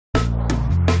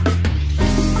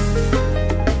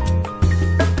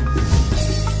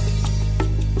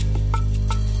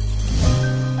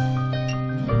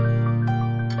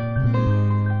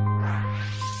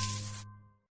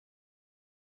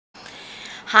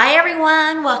Hi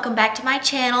everyone, welcome back to my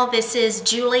channel. This is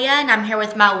Julia and I'm here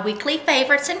with my weekly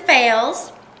favorites and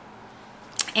fails.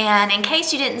 And in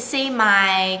case you didn't see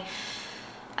my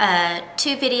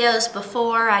two videos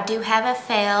before, I do have a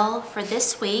fail for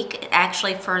this week,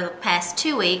 actually for the past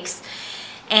 2 weeks.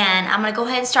 And I'm going to go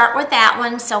ahead and start with that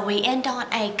one so we end on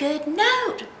a good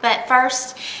note. But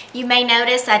first, you may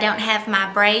notice I don't have my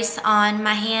brace on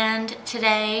my hand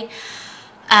today.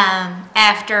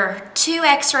 After 2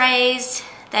 x-rays,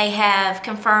 they have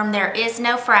confirmed there is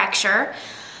no fracture.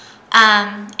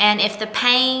 And if the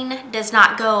pain does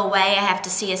not go away, I have to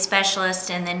see a specialist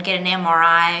and then get an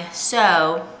MRI.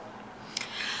 So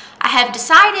I have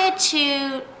decided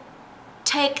to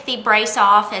take the brace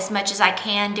off as much as I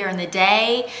can during the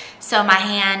day so my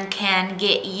hand can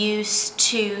get used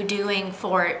to doing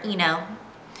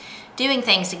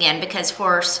things again, because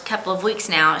for a couple of weeks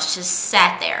now it's just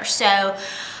sat there. So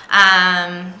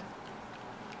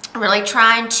really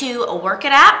trying to work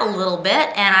it out a little bit,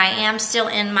 and I am still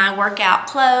in my workout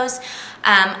clothes.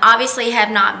 Obviously have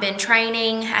not been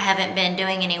training. I haven't been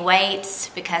doing any weights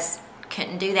because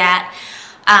couldn't do that.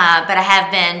 But I have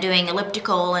been doing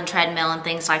elliptical and treadmill and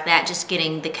things like that, just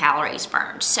getting the calories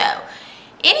burned. So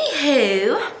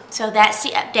anywho, so that's the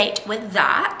update with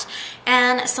that.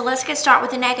 And so let's get started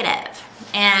with the negative.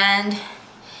 And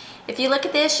if you look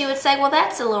at this, you would say, well,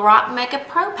 that's a Lorac Makeup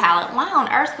Pro palette. Why on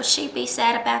earth would she be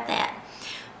sad about that?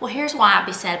 Well, here's why I'd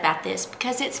be sad about this.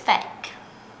 Because it's fake.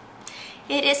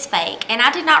 It is fake. And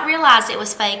I did not realize it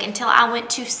was fake until I went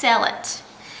to sell it.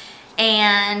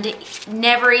 And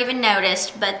never even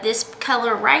noticed. But this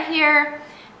color right here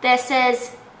that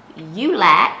says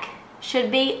ULAC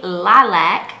should be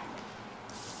lilac.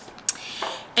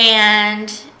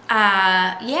 And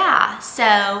yeah,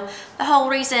 so the whole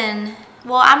reason...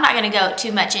 Well, I'm not going to go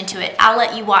too much into it. I'll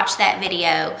let you watch that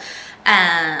video.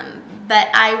 But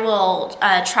I will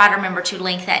try to remember to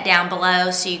link that down below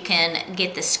so you can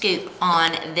get the scoop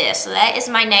on this. So that is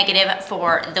my negative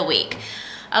for the week.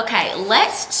 Okay,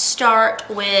 let's start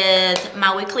with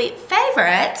my weekly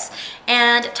favorites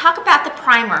and talk about the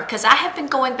primer, because I have been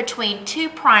going between 2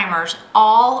 primers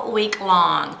all week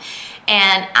long.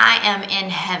 And I am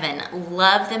in heaven.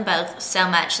 Love them both so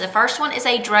much. The first one is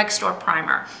a drugstore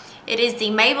primer. It is the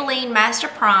Maybelline Master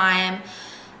Prime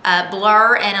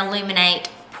Blur and Illuminate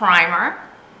Primer.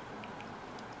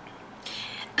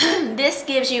 This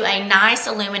gives you a nice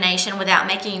illumination without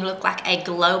making you look like a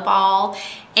glow ball,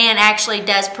 and actually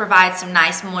does provide some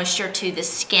nice moisture to the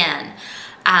skin.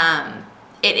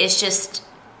 It is just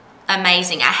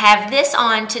amazing. I have this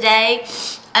on today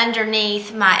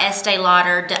underneath my Estee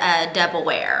Lauder Double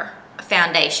Wear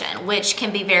foundation, which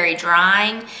can be very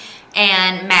drying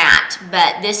and matte,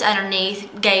 but this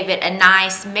underneath gave it a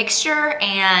nice mixture,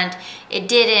 and it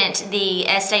didn't, the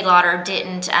Estee Lauder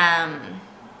didn't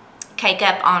cake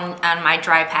up on my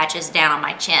dry patches down on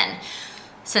my chin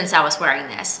since I was wearing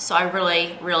this. So I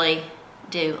really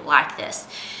do like this.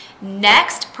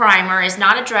 Next primer is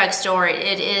not a drugstore.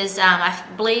 It is, I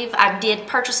believe I did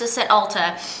purchase this at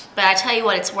Ulta, but I tell you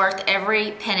what, it's worth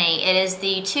every penny. It is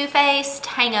the Too Faced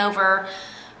Hangover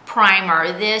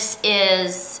Primer. This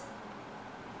is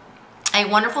a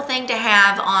wonderful thing to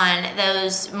have on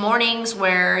those mornings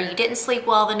where you didn't sleep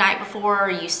well the night before or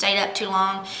you stayed up too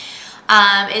long.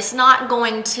 It's not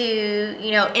going to,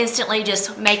 instantly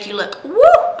just make you look, woo,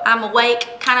 I'm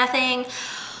awake kind of thing.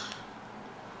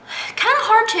 Kind of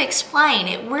hard to explain.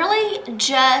 It really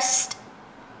just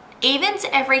evens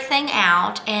everything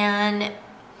out, and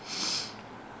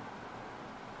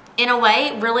in a way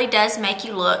it really does make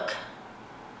you look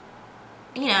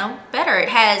better. It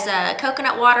has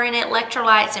coconut water in it,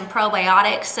 electrolytes, and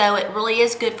probiotics, so it really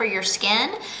is good for your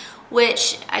skin,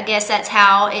 which I guess that's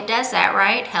how it does that,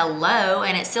 right? Hello.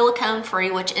 And it's silicone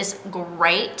free, which is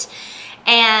great.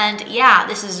 And yeah,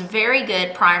 this is a very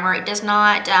good primer. It does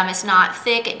not, it's not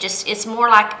thick. It's more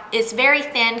like, it's very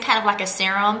thin, kind of like a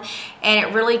serum, and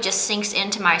it really just sinks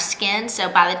into my skin. So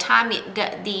by the time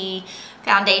the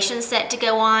foundation's set to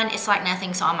go on, it's like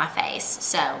nothing's on my face.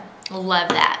 So love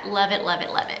that. Love it, love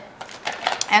it, love it.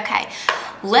 Okay,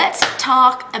 let's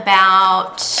talk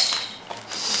about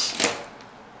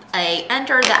a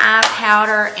under the eye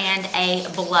powder and a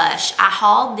blush. I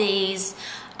hauled these.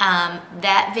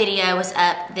 That video was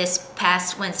up this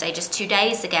past Wednesday, just 2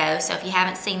 days ago. So if you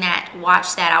haven't seen that,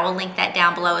 watch that. I will link that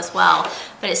down below as well.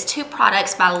 But it's 2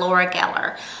 products by Laura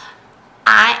Geller.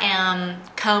 I am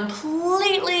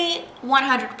completely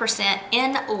 100%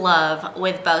 in love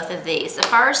with both of these. The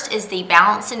first is the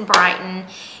Balance and Brighten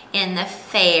in the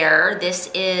Fair. This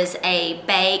is a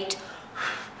baked,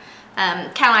 kind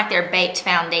of like their baked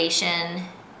foundation.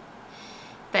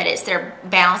 but it's their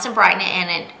Balance and Brighten It,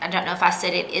 and I don't know if I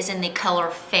said it is in the color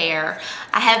Fair.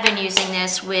 I have been using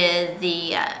this with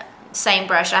the same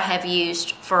brush I have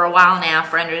used for a while now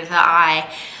for under the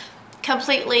eye.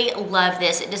 Completely love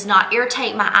this. It does not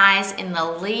irritate my eyes in the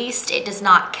least. It does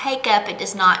not cake up. It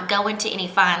does not go into any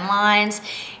fine lines.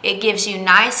 It gives you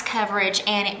nice coverage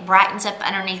and it brightens up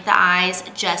underneath the eyes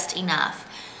just enough.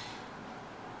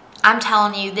 I'm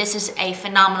telling you, this is a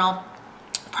phenomenal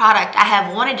product. I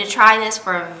have wanted to try this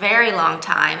for a very long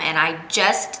time, and I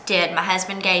just did. My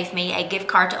husband gave me a gift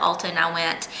card to Ulta, and I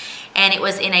went, and it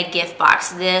was in a gift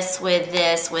box. This with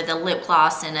a lip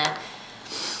gloss and a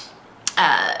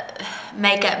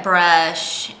makeup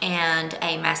brush and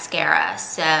a mascara.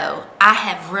 So I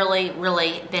have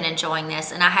really been enjoying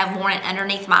this, and I have worn it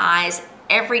underneath my eyes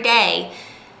every day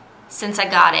since I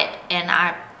got it, and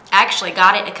I actually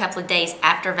got it a couple of days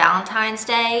after Valentine's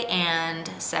Day,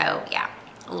 and so yeah,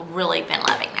 really been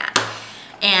loving that.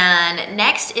 And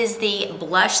next is the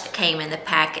blush that came in the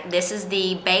pack. This is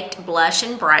the Baked Blush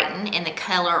and Brighten in the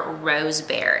color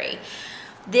Roseberry.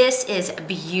 This is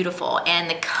beautiful, and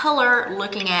the color,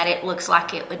 looking at it, looks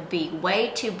like it would be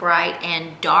way too bright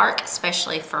and dark,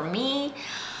 especially for me.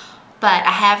 But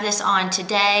I have this on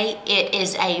today. It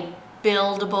is a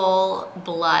buildable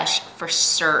blush for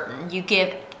certain. You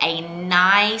give a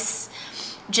nice,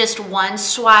 just one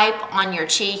swipe on your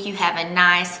cheek, you have a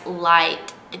nice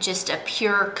light, just a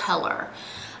pure color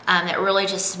that really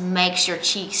just makes your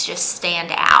cheeks just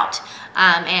stand out.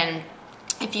 And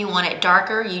if you want it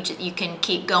darker, you can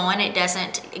keep going. It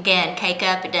doesn't, again, cake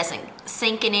up. It doesn't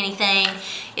sink in anything.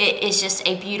 It is just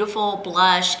a beautiful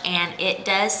blush, and it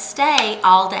does stay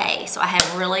all day. So I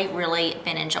have really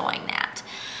been enjoying that.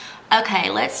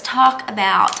 Okay, let's talk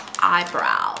about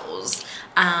eyebrows.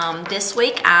 This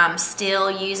week I'm still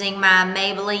using my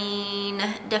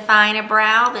Maybelline Define a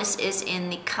Brow. This is in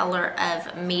the color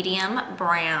of medium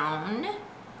brown.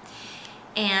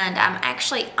 And I'm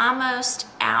actually almost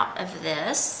out of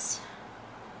this.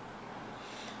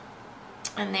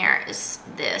 And there is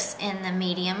this in the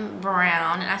medium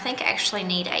brown. And I think I actually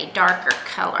need a darker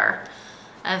color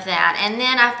of that. And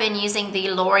then I've been using the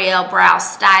L'Oreal Brow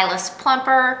Stylist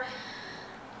Plumper.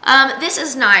 This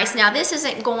is nice. Now, this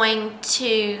isn't going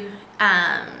to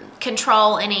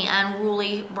control any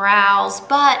unruly brows,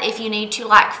 but if you need to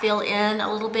like fill in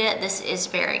a little bit, this is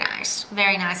very nice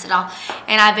at all.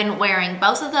 And I've been wearing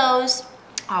both of those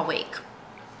all week,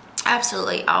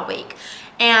 absolutely all week.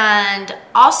 And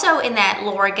also in that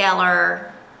Laura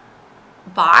Geller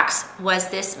box was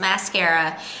this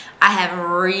mascara. I have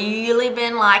really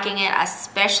been liking it. I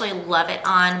especially love it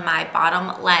on my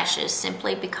bottom lashes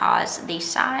simply because the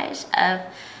size of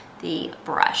the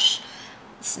brush.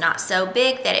 It's not so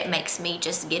big that it makes me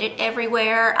just get it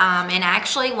everywhere. And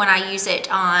actually when I use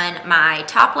it on my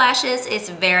top lashes, it's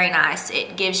very nice.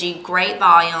 It gives you great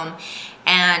volume,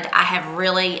 and I have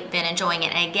really been enjoying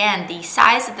it. And again, the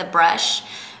size of the brush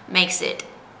makes it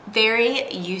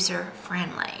very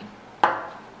user-friendly.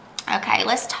 Okay,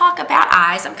 let's talk about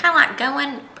eyes. I'm kind of like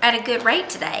going at a good rate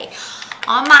today.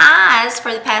 On my eyes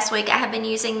for the past week, I have been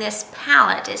using this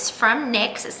palette. It's from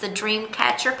NYX. It's the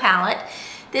Dreamcatcher palette.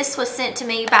 This was sent to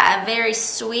me by a very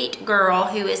sweet girl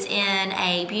who is in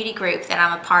a beauty group that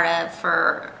I'm a part of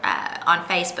for on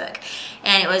Facebook.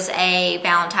 And it was a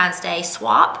Valentine's Day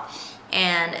swap.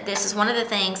 And this is one of the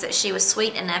things that she was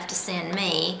sweet enough to send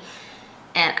me.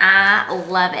 And I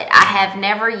love it. I have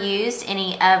never used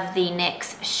any of the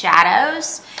NYX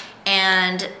shadows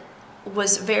and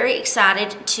was very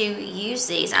excited to use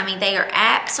these. I mean, they are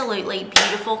absolutely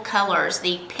beautiful colors.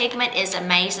 The pigment is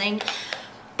amazing.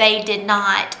 They did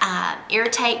not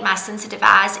irritate my sensitive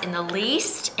eyes in the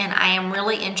least, and I am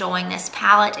really enjoying this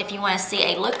palette. If you want to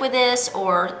see a look with this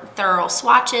or thorough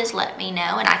swatches, let me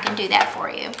know and I can do that for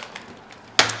you.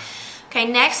 Okay,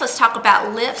 next let's talk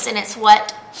about lips, and it's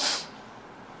what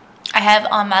I have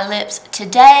on my lips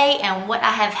today and what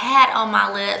I have had on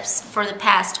my lips for the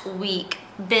past week.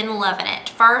 Been loving it.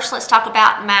 First, let's talk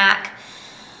about MAC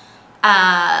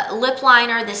lip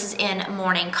liner. This is in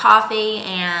Morning Coffee,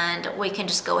 and we can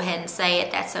just go ahead and say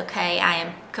it. That's okay. I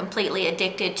am completely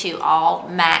addicted to all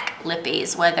MAC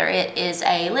lippies, whether it is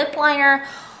a lip liner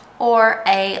or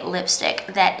a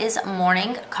lipstick. That is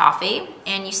Morning Coffee,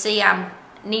 and you see I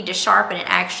need to sharpen it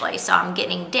actually, so I'm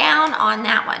getting down on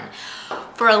that one.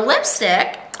 For a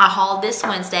lipstick, I hauled this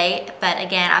Wednesday, but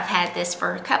again, I've had this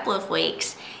for a couple of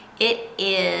weeks. It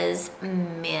is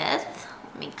Myth.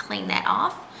 Let me clean that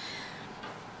off.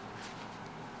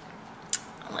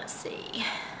 Let's see.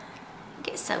 It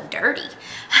gets so dirty.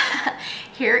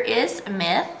 Here is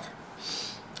Myth,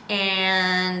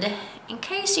 and in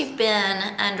case you've been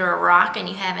under a rock and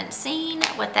you haven't seen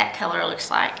what that color looks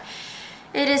like,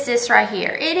 it is this right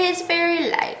here. It is very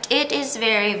light. It is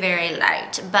very, very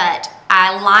light, but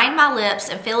I line my lips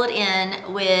and fill it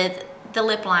in with the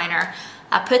lip liner.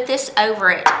 I put this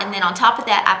over it, and then on top of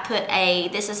that, I put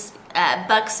this is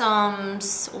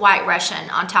Buxom's White Russian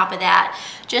on top of that.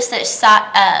 Just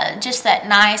that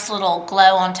nice little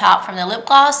glow on top from the lip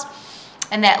gloss,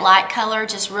 and that light color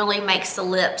just really makes the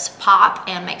lips pop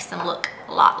and makes them look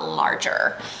a lot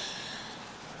larger.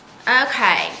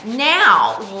 Okay,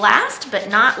 now last but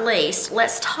not least,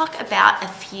 let's talk about a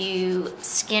few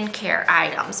skincare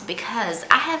items, because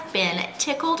I have been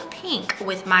tickled pink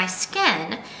with my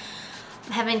skin.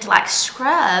 I'm having to like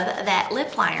scrub that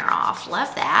lip liner off.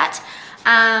 Love that.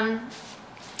 I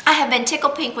have been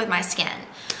tickled pink with my skin.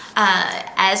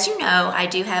 As you know, I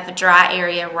do have a dry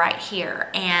area right here,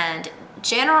 and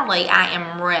generally I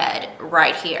am red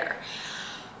right here.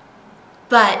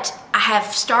 But I have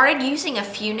started using a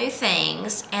few new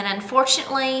things, and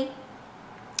unfortunately,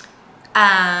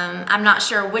 I'm not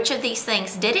sure which of these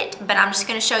things did it, but I'm just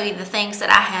going to show you the things that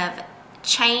I have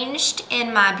changed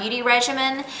in my beauty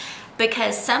regimen,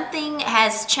 because something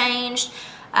has changed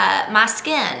my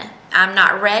skin. I'm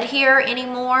not red here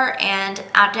anymore, and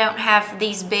I don't have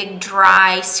these big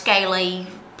dry scaly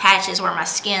patches where my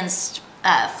skin's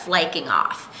flaking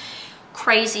off.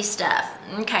 Crazy stuff.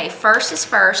 Okay, first is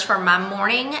first, for my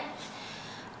morning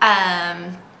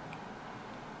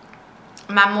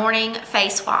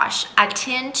face wash. I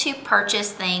tend to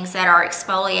purchase things that are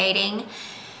exfoliating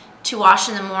to wash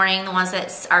in the morning, the ones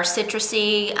that are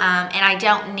citrusy, and I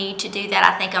don't need to do that.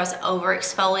 I think I was over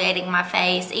exfoliating my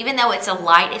face, even though it's a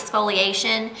light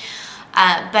exfoliation,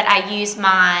 but I use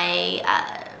my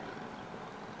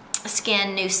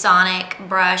Skin New Sonic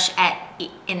brush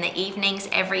in the evenings,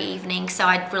 every evening, so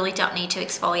I really don't need to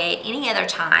exfoliate any other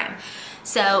time.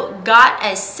 So got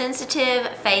a sensitive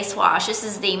face wash. This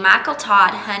is the Michael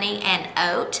Todd Honey and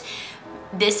Oat.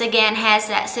 This again has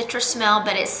that citrus smell,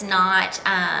 but it's not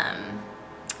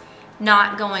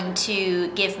going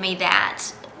to give me that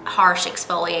harsh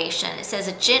exfoliation. It says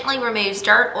it gently removes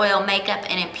dirt, oil, makeup,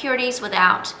 and impurities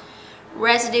without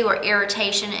residue or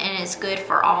irritation, and is good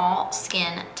for all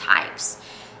skin types.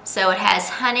 So it has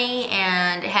honey,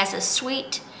 and it has a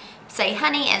sweet,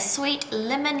 honey and sweet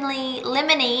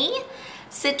lemony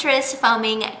citrus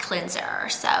foaming cleanser.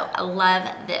 So I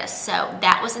love this. So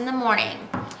that was in the morning.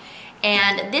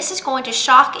 And this is going to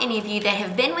shock any of you that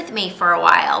have been with me for a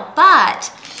while,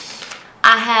 but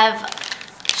I have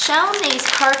shown these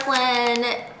Kirkland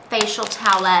facial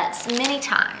towelettes many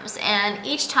times, and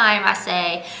each time I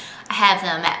say I have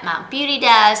them at my beauty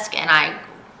desk, and I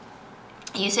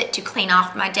use it to clean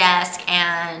off my desk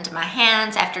and my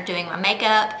hands after doing my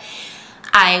makeup.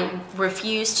 I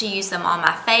refuse to use them on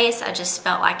my face. I just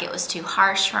felt like it was too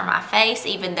harsh for my face,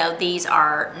 even though these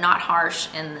are not harsh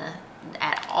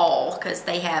at all, because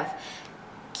they have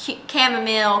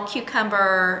chamomile,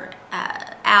 cucumber,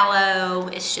 aloe.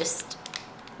 It's just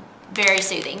very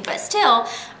soothing, but still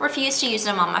refuse to use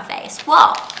them on my face.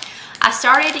 Well, I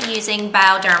started using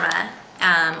Bioderma,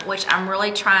 which I'm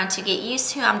really trying to get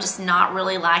used to. I'm just not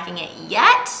really liking it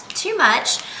yet too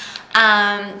much,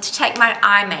 to take my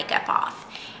eye makeup off.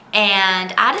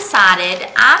 And I decided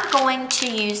I'm going to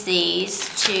use these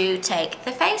to take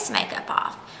the face makeup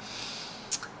off.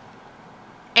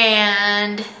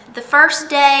 And the first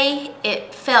day,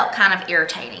 it felt kind of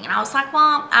irritating. And I was like,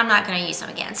 well, I'm not going to use them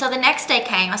again. So the next day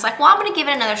came, I was like, well, I'm going to give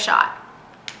it another shot.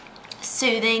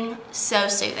 Soothing, so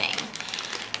soothing.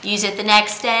 Use it the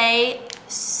next day,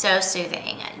 so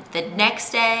soothing. The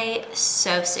next day,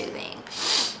 so soothing.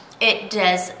 It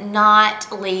does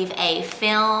not leave a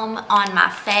film on my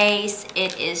face.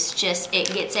 It is just,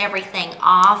 it gets everything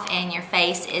off, and your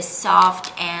face is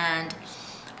soft and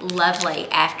lovely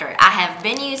after it. I have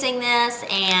been using this,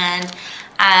 and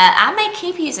I may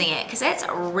keep using it because it's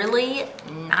really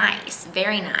nice,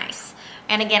 very nice.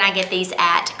 And again, I get these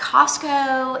at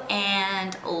Costco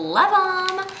and love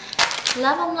them.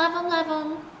 Love them, love them, love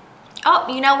them. Oh,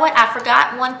 you know what? I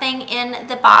forgot one thing in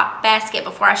the basket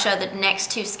before I show the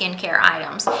next two skincare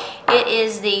items. It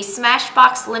is the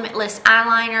Smashbox Limitless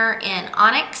Eyeliner in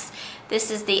Onyx. This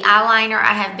is the eyeliner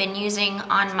I have been using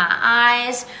on my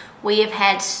eyes. We have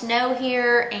had snow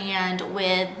here, and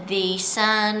with the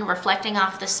sun reflecting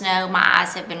off the snow, my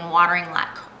eyes have been watering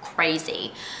like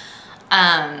crazy.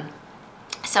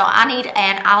 So I need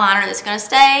an eyeliner that's going to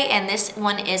stay, and this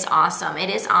one is awesome.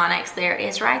 It is Onyx. There it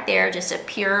is right there, just a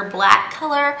pure black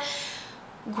color.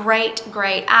 Great,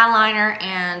 great eyeliner,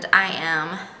 and I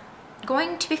am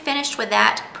going to be finished with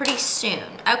that pretty soon.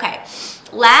 Okay,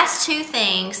 last two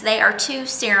things. They are two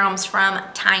serums from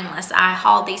Timeless. I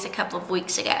hauled these a couple of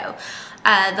weeks ago.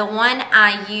 The one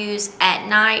I use at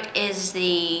night is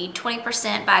the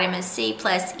 20% vitamin C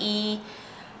plus E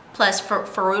plus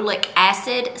ferulic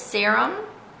acid serum.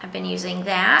 I've been using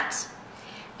that.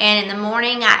 And in the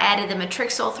morning, I added the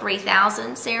Matrixyl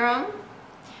 3000 serum,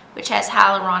 which has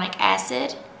hyaluronic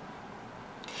acid.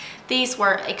 These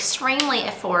were extremely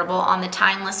affordable on the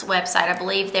Timeless website. I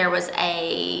believe there was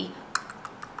I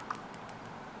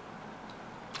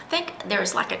think there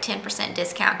was like a 10%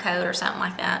 discount code or something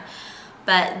like that.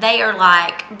 But they are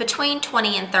like between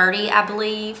 20 and 30, I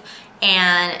believe,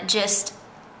 and just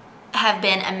have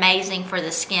been amazing for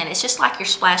the skin. It's just like you're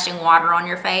splashing water on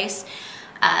your face.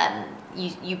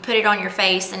 You put it on your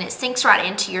face and it sinks right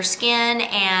into your skin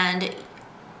and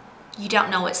you don't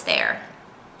know it's there.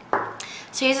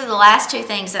 So these are the last two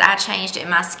things that I changed in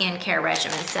my skincare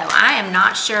regimen. So I am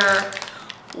not sure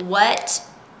which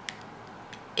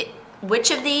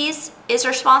of these is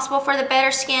responsible for the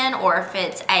better skin or if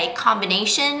it's a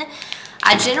combination.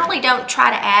 I generally don't try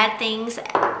to add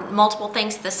multiple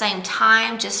things at the same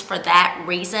time just for that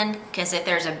reason, because if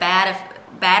there's a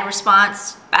bad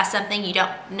response by something, you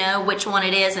don't know which one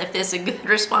it is. If there's a good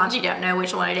response, you don't know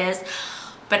which one it is.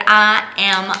 But I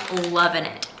am loving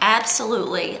it.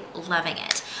 Absolutely loving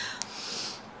it.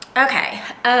 Okay,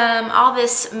 all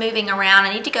this moving around.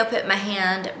 I need to go put my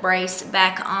hand brace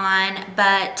back on.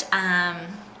 But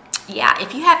yeah,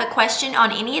 if you have a question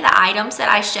on any of the items that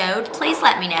I showed, please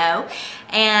let me know.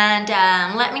 And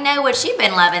let me know what you've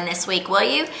been loving this week, will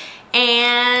you?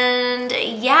 And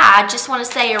yeah, I just want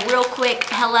to say a real quick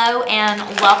hello and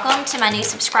welcome to my new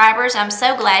subscribers. I'm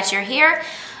so glad you're here.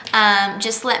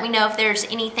 Just let me know if there's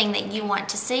anything that you want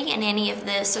to see in any of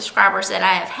the subscribers that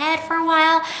I have had for a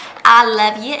while. I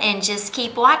love you and just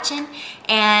keep watching.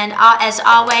 And as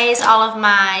always, all of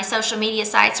my social media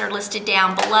sites are listed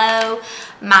down below.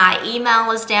 My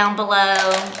email is down below,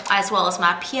 as well as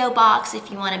my P.O. box.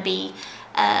 If you want to be,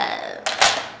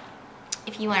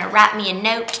 if you want to write me a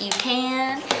note, you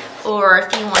can. Or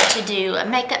if you want to do a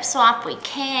makeup swap, we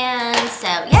can. So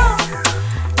yeah.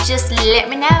 Just let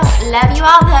me know. Love you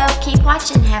all though. Keep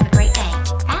watching. Have a great day.